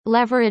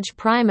Leverage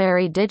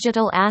primary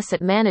digital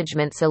asset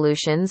management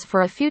solutions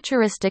for a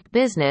futuristic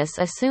business.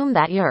 Assume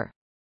that you're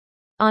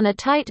on a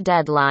tight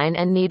deadline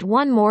and need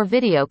one more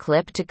video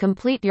clip to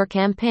complete your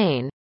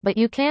campaign, but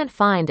you can't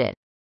find it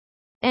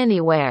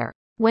anywhere.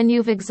 When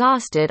you've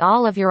exhausted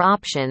all of your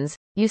options,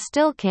 you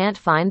still can't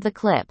find the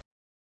clip.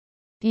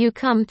 You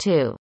come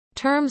to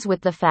terms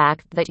with the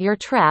fact that you're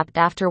trapped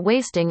after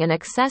wasting an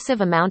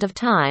excessive amount of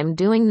time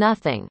doing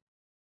nothing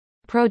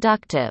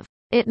productive.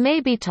 It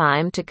may be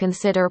time to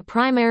consider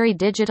primary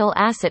digital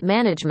asset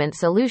management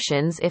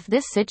solutions if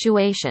this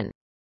situation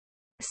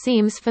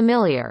seems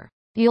familiar.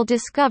 You'll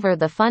discover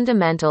the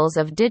fundamentals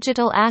of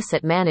digital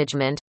asset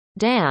management,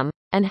 DAM,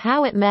 and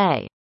how it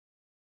may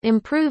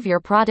improve your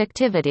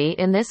productivity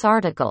in this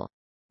article.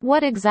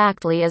 What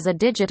exactly is a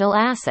digital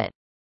asset?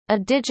 A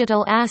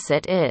digital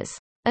asset is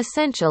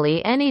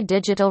essentially any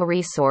digital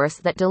resource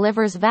that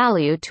delivers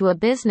value to a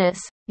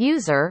business,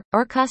 user,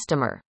 or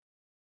customer.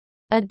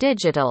 A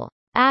digital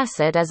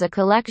asset is a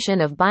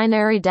collection of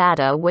binary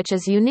data which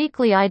is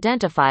uniquely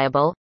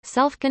identifiable,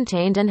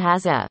 self-contained, and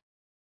has a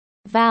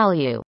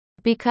value.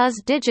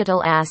 Because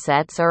digital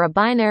assets are a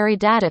binary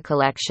data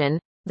collection,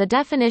 the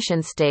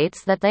definition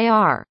states that they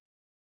are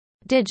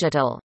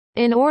digital.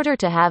 In order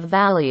to have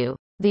value,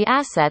 the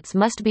assets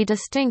must be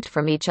distinct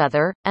from each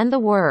other, and the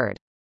word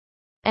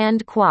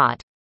and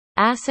quat,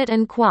 asset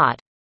and quat,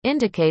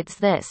 indicates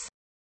this.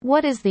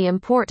 What is the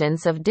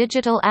importance of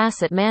digital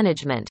asset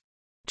management?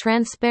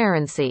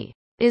 Transparency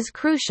is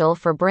crucial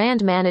for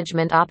brand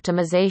management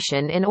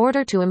optimization in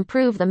order to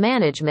improve the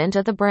management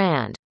of the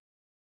brand.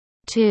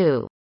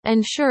 2.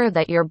 Ensure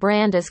that your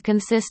brand is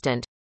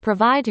consistent.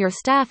 Provide your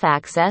staff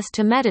access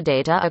to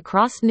metadata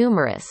across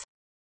numerous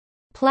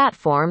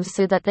platforms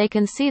so that they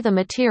can see the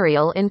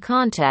material in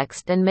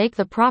context and make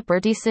the proper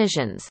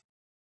decisions.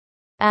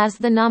 As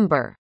the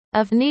number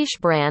of niche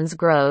brands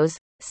grows,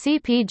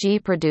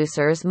 CPG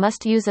producers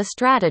must use a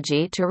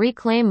strategy to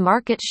reclaim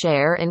market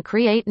share and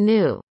create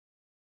new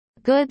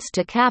goods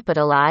to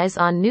capitalize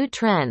on new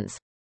trends.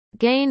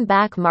 Gain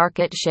back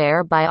market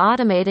share by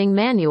automating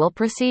manual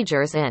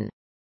procedures in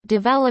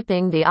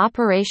developing the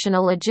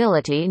operational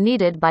agility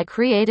needed by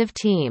creative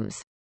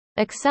teams.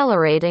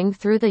 Accelerating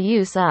through the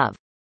use of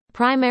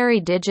primary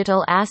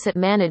digital asset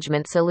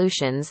management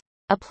solutions,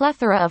 a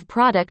plethora of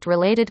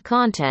product-related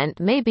content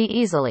may be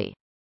easily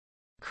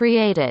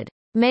created.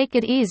 Make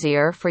it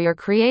easier for your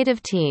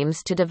creative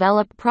teams to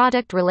develop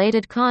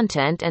product-related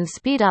content and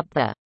speed up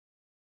the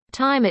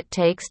time it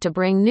takes to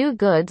bring new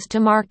goods to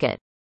market.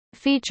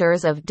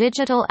 Features of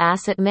digital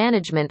asset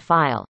management: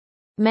 file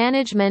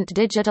management.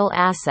 Digital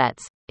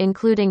assets,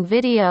 including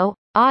video,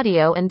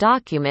 audio, and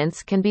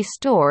documents, can be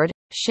stored,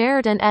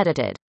 shared, and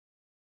edited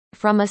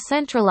from a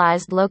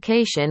centralized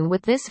location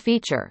with this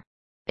feature.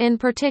 In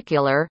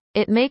particular,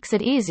 it makes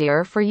it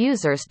easier for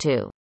users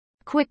to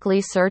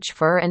quickly search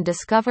for and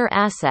discover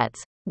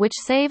assets, which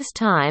saves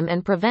time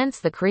and prevents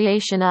the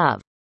creation of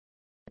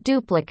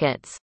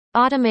duplicates.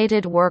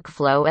 Automated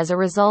workflow. As a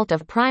result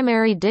of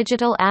primary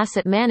digital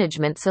asset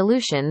management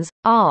solutions,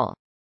 all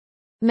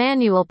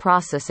manual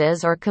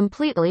processes are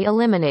completely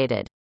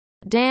eliminated.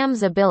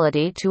 DAM's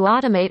ability to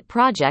automate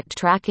project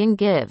tracking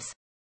gives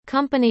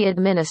company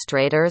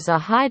administrators a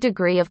high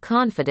degree of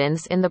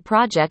confidence in the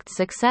project's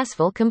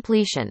successful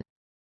completion.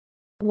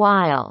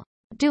 While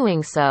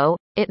doing so,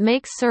 it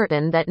makes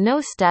certain that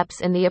no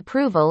steps in the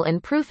approval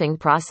and proofing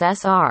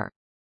process are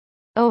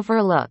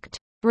overlooked.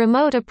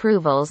 Remote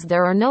approvals.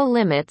 There are no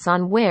limits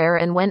on where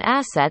and when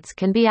assets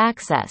can be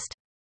accessed,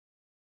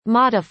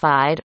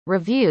 modified,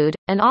 reviewed,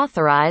 and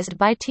authorized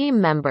by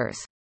team members.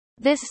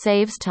 This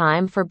saves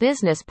time for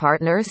business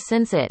partners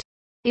since it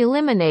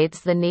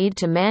eliminates the need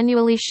to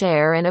manually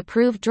share and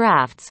approve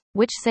drafts,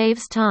 which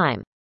saves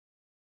time.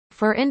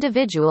 For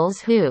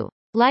individuals who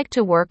like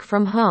to work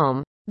from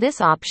home,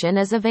 this option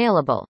is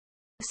available.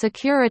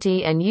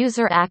 Security and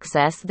user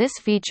access. This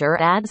feature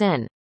adds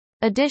an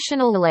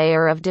additional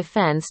layer of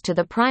defense to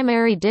the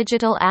primary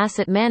digital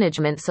asset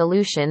management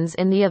solutions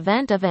in the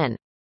event of an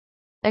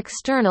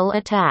external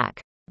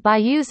attack. By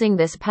using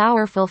this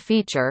powerful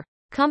feature,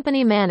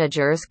 company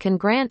managers can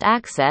grant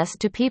access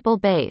to people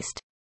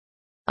based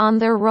on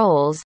their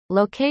roles,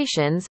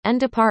 locations, and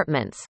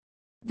departments.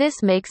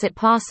 This makes it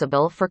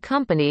possible for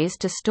companies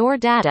to store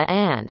data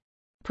and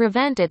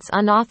prevent its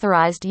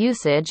unauthorized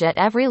usage at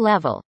every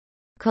level.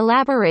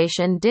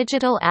 Collaboration.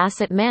 Digital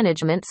asset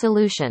management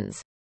solutions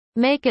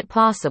make it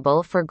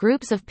possible for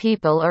groups of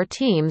people or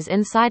teams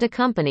inside a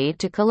company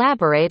to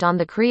collaborate on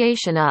the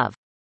creation of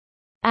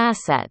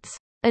assets.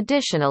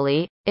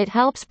 Additionally, it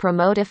helps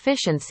promote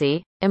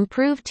efficiency,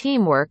 improve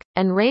teamwork,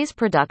 and raise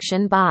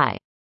production by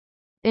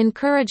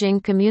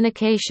encouraging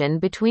communication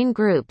between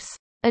groups.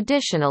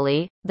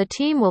 Additionally, the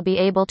team will be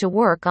able to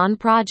work on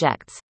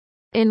projects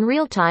in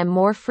real time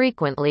more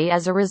frequently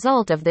as a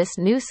result of this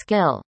new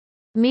skill.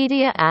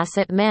 Media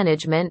asset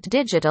management.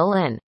 Digital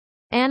and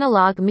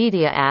analog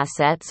media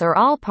assets are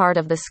all part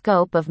of the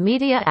scope of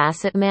media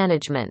asset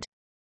management.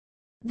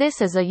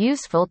 This is a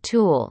useful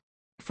tool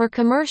for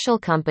commercial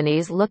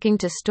companies looking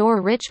to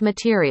store rich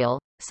material,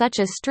 such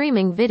as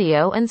streaming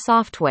video and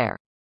software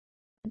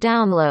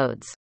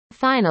downloads.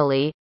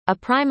 Finally, a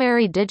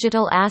primary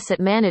digital asset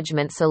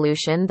management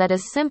solution that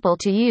is simple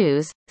to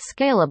use,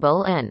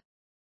 scalable and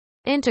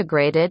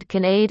integrated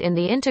can aid in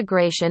the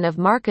integration of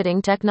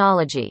marketing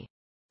technology,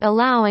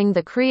 allowing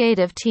the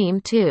creative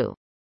team to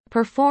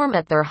perform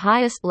at their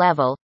highest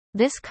level.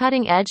 This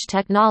cutting-edge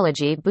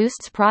technology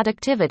boosts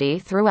productivity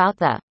throughout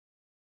the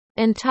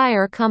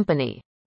entire company.